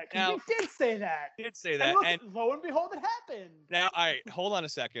we said that. Because we did say that. And look, lo and behold, it happened. Now, all right, hold on a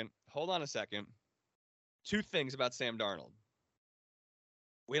second. 2 things about Sam Darnold.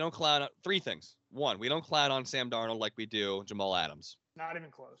 We don't clown 3 things. 1, we don't clown on Sam Darnold like we do Jamal Adams. Not even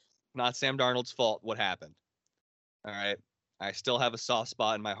close. Not Sam Darnold's fault what happened. All right. I still have a soft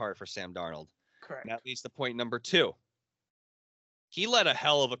spot in my heart for Sam Darnold. Correct. And that leads to point number 2. He led a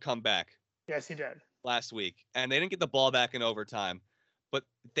hell of a comeback. Yes, he did. Last week. And they didn't get the ball back in overtime. But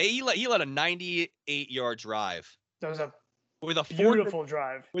he led a 98-yard drive. That was a beautiful beautiful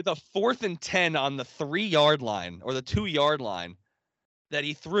drive. With a 4th and 10 on the 3-yard line or the 2-yard line that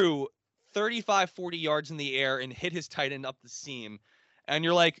he threw 35, 40 yards in the air and hit his tight end up the seam. And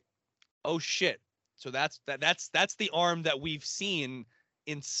you're like, oh shit. So that's the arm that we've seen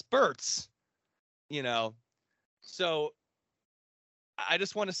in spurts, So I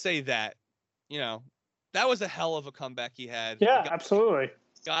just want to say that, that was a hell of a comeback he had. Yeah, absolutely.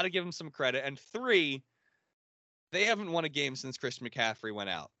 Got to give him some credit. And 3, they haven't won a game since Christian McCaffrey went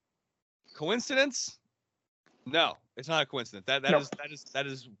out. Coincidence? No, it's not a coincidence. That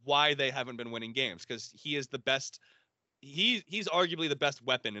is why they haven't been winning games, because he is the best. He's arguably the best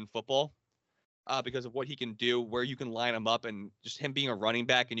weapon in football, because of what he can do, where you can line him up, and just him being a running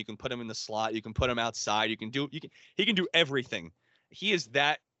back, and you can put him in the slot, you can put him outside, he can do everything. He is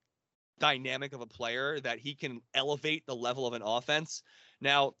that dynamic of a player that he can elevate the level of an offense.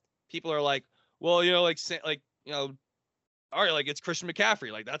 Now, people are like, well, all right, it's Christian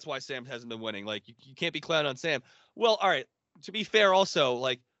McCaffrey. That's why Sam hasn't been winning. You can't be clowned on Sam. Well, all right. To be fair, also,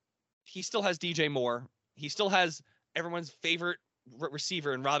 he still has DJ Moore. He still has everyone's favorite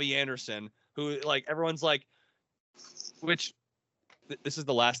receiver in Robbie Anderson, who, everyone's which this is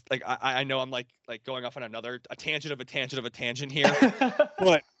the last, I know I'm going off on a tangent of a tangent of a tangent here.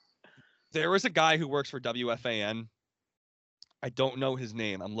 But there was a guy who works for WFAN. I don't know his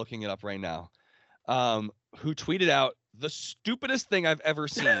name. I'm looking it up right now. Who tweeted out the stupidest thing I've ever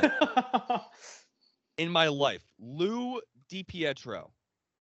seen in my life. Lou DiPietro.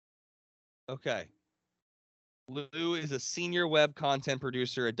 Okay. Lou is a senior web content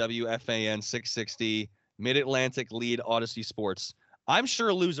producer at WFAN 660, Mid-Atlantic lead Odyssey Sports. I'm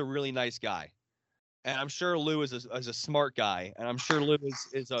sure Lou's a really nice guy. And I'm sure Lou is a smart guy. And I'm sure Lou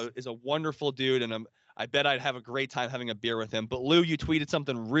is a wonderful dude. And I bet I'd have a great time having a beer with him. But Lou, you tweeted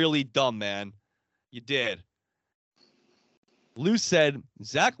something really dumb, man. You did. Lou said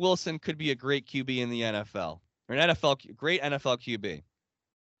Zach Wilson could be a great QB in the NFL, or an great NFL QB.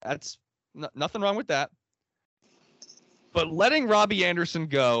 That's nothing wrong with that. But letting Robbie Anderson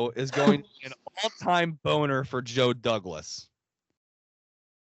go is going to be an all-time boner for Joe Douglas.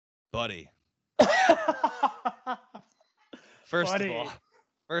 Buddy. First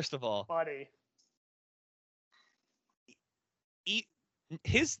of all. Buddy.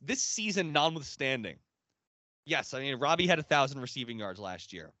 This season notwithstanding. Yes, Robbie had 1,000 receiving yards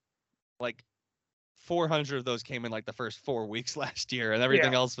last year. 400 of those came in the first 4 weeks last year, and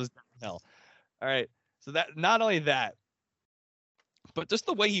everything else was downhill. All right. So that, not only that, but just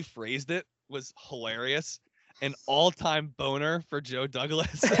the way he phrased it was hilarious. An all-time boner for Joe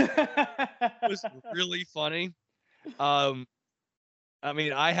Douglas. It was really funny. I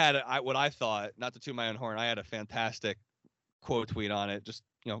had what I thought, not to toot my own horn, I had a fantastic quote tweet on it. Just,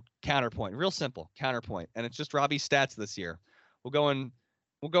 counterpoint, real simple counterpoint. And it's just Robbie's stats this year. We'll go in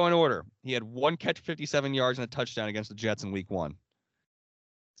order. He had 1 catch, 57 yards and a touchdown against the Jets in week 1.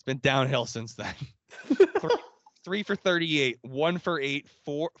 It's been downhill since then. 3 for 38, 1 for 8,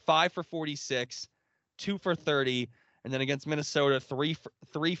 5 for 46, 2 for 30. And then against Minnesota,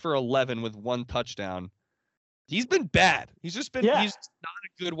 3 for 11 with 1 touchdown. He's been bad. He's just been, he's not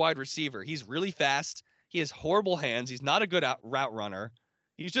a good wide receiver. He's really fast. He has horrible hands. He's not a good route runner.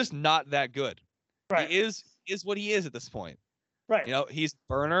 He's just not that good. Right. He is what he is at this point. Right. You know, he's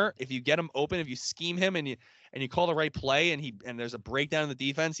burner. If you get him open, if you scheme him and you call the right play and there's a breakdown in the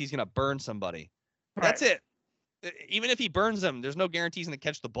defense, he's gonna burn somebody. Right. That's it. Even if he burns them, there's no guarantees he's gonna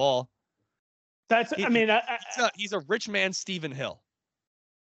catch the ball. He's a rich man, Stephen Hill.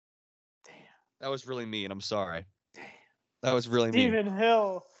 Damn. That was really mean. I'm sorry. Damn. That was really mean. Stephen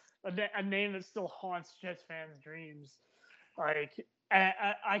Hill, a name that still haunts Jets fans' dreams. Like,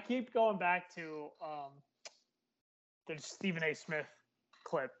 I keep going back to the Stephen A. Smith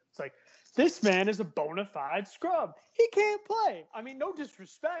clip. It's like, this man is a bona fide scrub. He can't play. I mean, no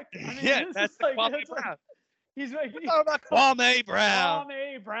disrespect. I mean, that's like, Kwame Brown. He's like, about Kwame Brown.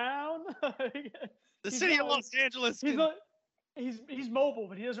 Kwame Brown. The city of Los Angeles. He's mobile,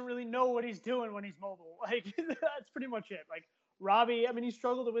 but he doesn't really know what he's doing when he's mobile. Like, that's pretty much it. Like, Robbie, I mean, he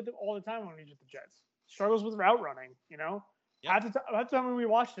struggled with it all the time when he was with the Jets. Struggles with route running, you know? Yep. At the time when we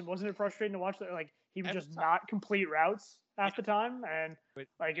watched him, wasn't it frustrating to watch that? Like, he would just not complete routes half the time, and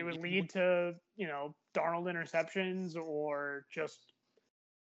like it would lead to, you know, Darnold interceptions or just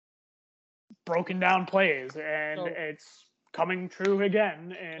broken down plays, and it's coming true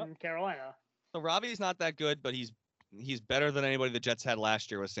again in Carolina. So Robbie's not that good, but he's better than anybody the Jets had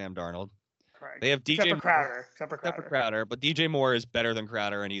last year with Sam Darnold. Correct. They have DJ Crowder. Except for Crowder, but DJ Moore is better than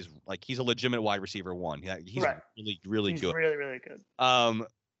Crowder, and he's a legitimate wide receiver one. He's really good. He's really, really good.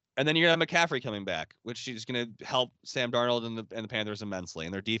 And then you're gonna have McCaffrey coming back, which is gonna help Sam Darnold and the Panthers immensely.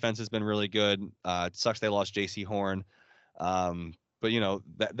 And their defense has been really good. It sucks they lost J.C. Horn, but you know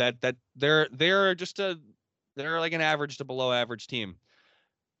that they're like an average to below average team.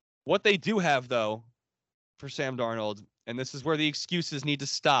 What they do have though, for Sam Darnold, and this is where the excuses need to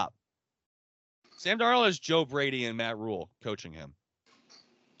stop. Sam Darnold has Joe Brady and Matt Rule coaching him.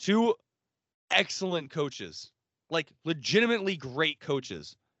 Two excellent coaches, like legitimately great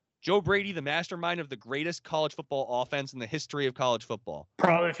coaches. Joe Brady, the mastermind of the greatest college football offense in the history of college football.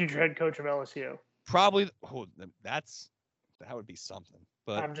 Probably future head coach of LSU. Probably. Oh, that would be something.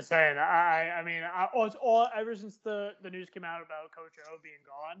 But I'm just saying. I mean, ever since the news came out about Coach O being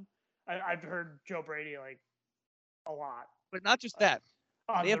gone, I've heard Joe Brady like a lot. But not just that.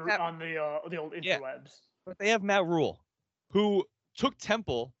 On the old interwebs. Yeah, but they have Matt Rule, who took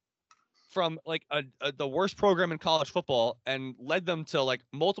Temple from like the worst program in college football and led them to like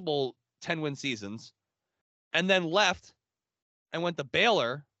multiple 10-win seasons, and then left and went to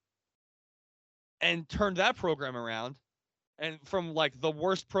Baylor and turned that program around, and from like the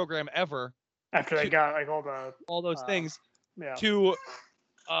worst program ever after they got like all those things to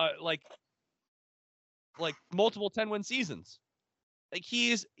like multiple 10-win seasons. Like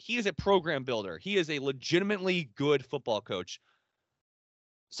he is a program builder. He is a legitimately good football coach.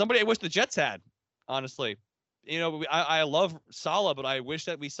 Somebody I wish the Jets had, honestly. You know, I love Saleh, but I wish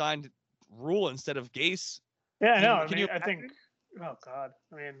that we signed Rule instead of Gase. Yeah, no, I think. Oh God,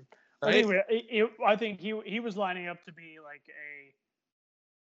 I mean, right? I think he was lining up to be like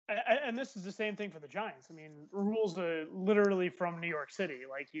and this is the same thing for the Giants. I mean, Rule's literally from New York City.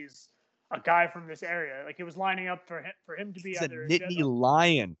 Like he's a guy from this area. Like it was lining up for him to be a Nittany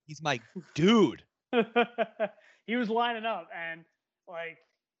Lion. He's my dude. He was lining up, and like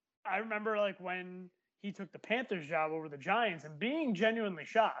I remember like when he took the Panthers job over the Giants and being genuinely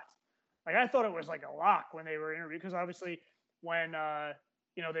shocked. Like I thought it was like a lock when they were interviewing, because obviously when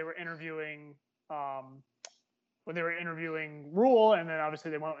they were interviewing Rule, and then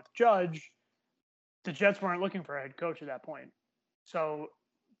obviously they went with Judge, the Jets weren't looking for a head coach at that point. So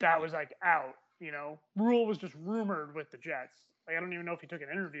that was like out, you know. Rule was just rumored with the Jets. Like I don't even know if he took an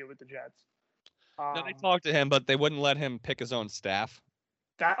interview with the Jets. No, they talked to him, but they wouldn't let him pick his own staff.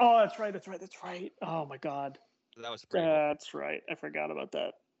 That's right. Oh my God. That was That's right. I forgot about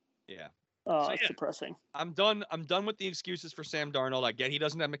that. Yeah. It's depressing. I'm done with the excuses for Sam Darnold. I get he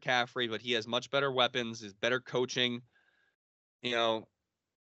doesn't have McCaffrey, but he has much better weapons, is better coaching. You know,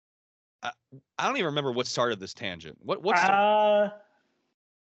 I don't even remember what started this tangent. What started?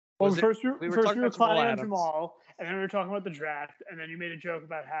 Well, first we were clowning on Jamal, and then we were talking about the draft, and then you made a joke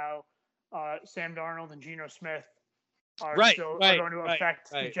about how Sam Darnold and Geno Smith are going to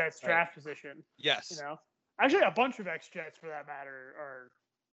affect the Jets' draft position. Yes. You know, actually, a bunch of ex-Jets, for that matter, are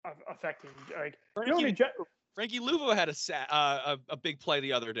affecting. Like Frankie Louvo had a big play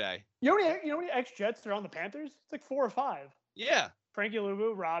the other day. You know how many ex-Jets are on the Panthers? It's like 4 or 5. Yeah. Frankie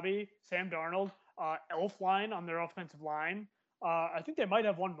Louvo, Robbie, Sam Darnold, Elfline on their offensive line. I think they might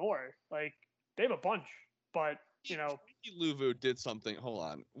have one more. Like they have a bunch, but you know, Frankie Louvo did something. Hold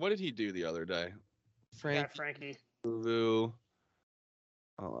on, what did he do the other day? Frankie Louvo.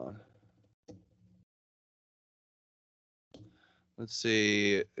 Hold on. Let's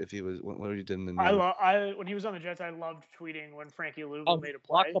see if he was what he did in the news. When he was on the Jets, I loved tweeting when Frankie Louvu made a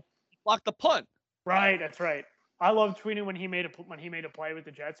play. Blocked the punt. Right, that's right. I love tweeting when he made a play with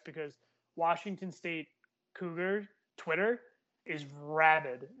the Jets because Washington State Cougar Twitter is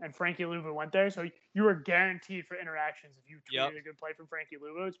rabid, and Frankie Louvu went there, so you were guaranteed for interactions if you tweeted a good play from Frankie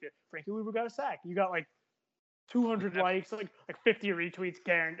Louvu. Frankie Louvu got a sack. You got like 200 likes, like 50 retweets.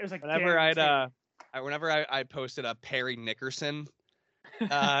 Guaranteed. It was like whenever I posted a Perry Nickerson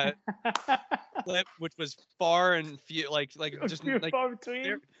clip, which was far and few, like just like far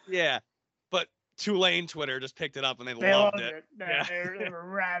between. Yeah, but Tulane Twitter just picked it up and they loved it. Yeah. They were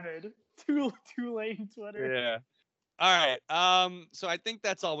rabid. Tulane Twitter. Yeah. All right. So I think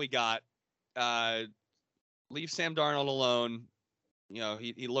that's all we got. Leave Sam Darnold alone. You know,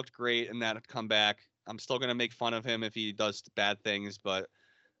 he looked great in that comeback. I'm still gonna make fun of him if he does bad things, but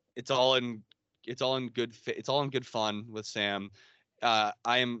it's all in good fun with Sam. I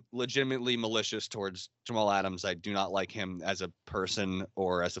am legitimately malicious towards Jamal Adams. I do not like him as a person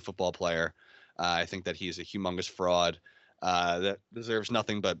or as a football player. I think that he's a humongous fraud that deserves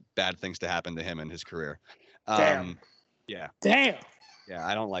nothing but bad things to happen to him in his career. Damn. Yeah. Damn. Yeah,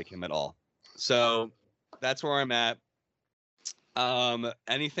 I don't like him at all. So that's where I'm at.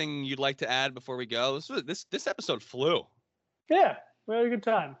 Anything you'd like to add before we go? This episode flew. Yeah, we had a good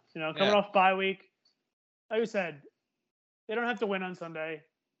time. You know, coming off bye week. Like I said, they don't have to win on Sunday.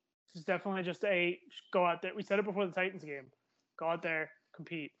 This is definitely just go out there. We said it before the Titans game. Go out there,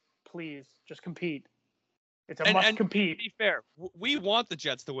 compete. Please, just compete. It's a must compete. To be fair, we want the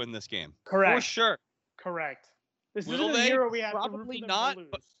Jets to win this game. Correct. For sure. Correct. This isn't a year where we have probably to not, lose.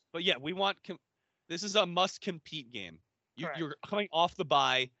 but yeah, we want. This is a must-compete game. You're coming off the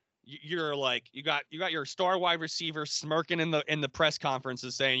bye. You're like you got your star wide receiver smirking in the press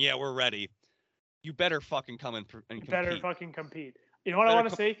conferences saying, "Yeah, we're ready." You better fucking come and compete. Better fucking compete. You know what I want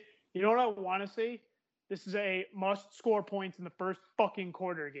to see? You know what I want to see? This is a must score points in the first fucking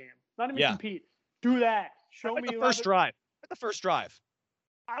quarter game. Not even compete. Do that. Show me the first drive. The first drive.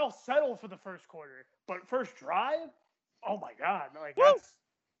 I'll settle for the first quarter, but first drive? Oh my god! Like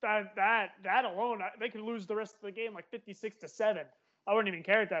that alone, they could lose the rest of the game like 56-7. I wouldn't even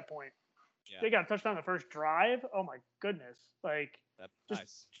care at that point. Yeah. They got a touchdown the first drive. Oh my goodness! Like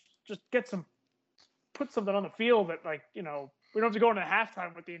just put something on the field that, like, you know, we don't have to go into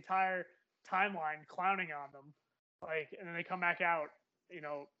halftime with the entire timeline clowning on them, like, and then they come back out, you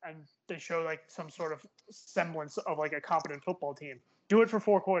know, and they show like some sort of semblance of like a competent football team. Do it for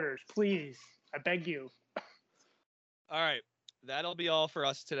 4 quarters, please. I beg you. All right. That'll be all for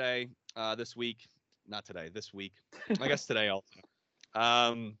us today, this week. Not today, this week. I guess today also.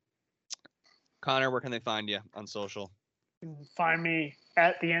 Connor, where can they find you on social? You can find me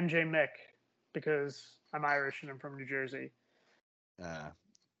at the NJ Mick because I'm Irish and I'm from New Jersey.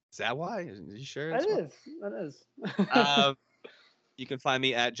 Is that why? Are you sure? That is. You can find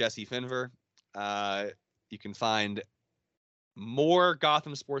me at Jesse Finver. You can find more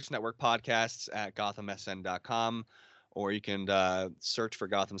Gotham Sports Network podcasts at gothamsn.com, or you can search for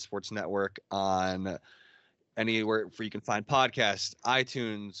Gotham Sports Network on anywhere where you can find podcasts: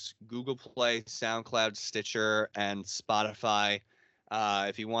 iTunes, Google Play, SoundCloud, Stitcher, and Spotify.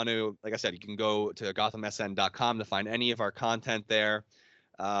 If you want to, like I said, you can go to gothamsn.com to find any of our content there.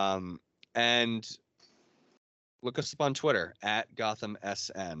 And look us up on Twitter at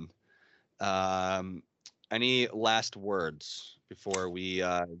GothamSN. Any last words before we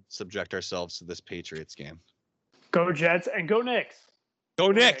subject ourselves to this Patriots game? Go Jets and go Knicks.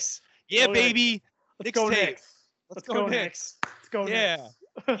 Go Knicks. Yeah, go baby. Let's go Knicks. Let's go Knicks. Let's go Knicks.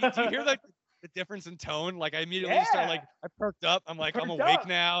 Do you hear the difference in tone? Like, I immediately start, like, I perked up. I'm like, I'm awake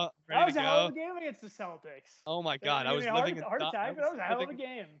now. I'm ready to go. That was a hell of a game against the Celtics. Oh my god, I was living in heart attack, but that was a hell of a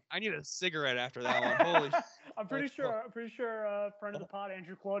game. I need a cigarette after that one. Holy shit. I'm pretty sure a friend of the pod,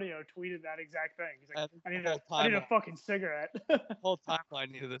 Andrew Claudio, tweeted that exact thing. He's like, I need a fucking cigarette. The whole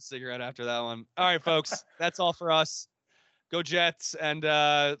timeline needed a cigarette after that one. All right, folks, that's all for us. Go Jets, and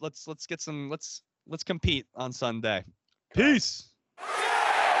let's compete on Sunday. Peace.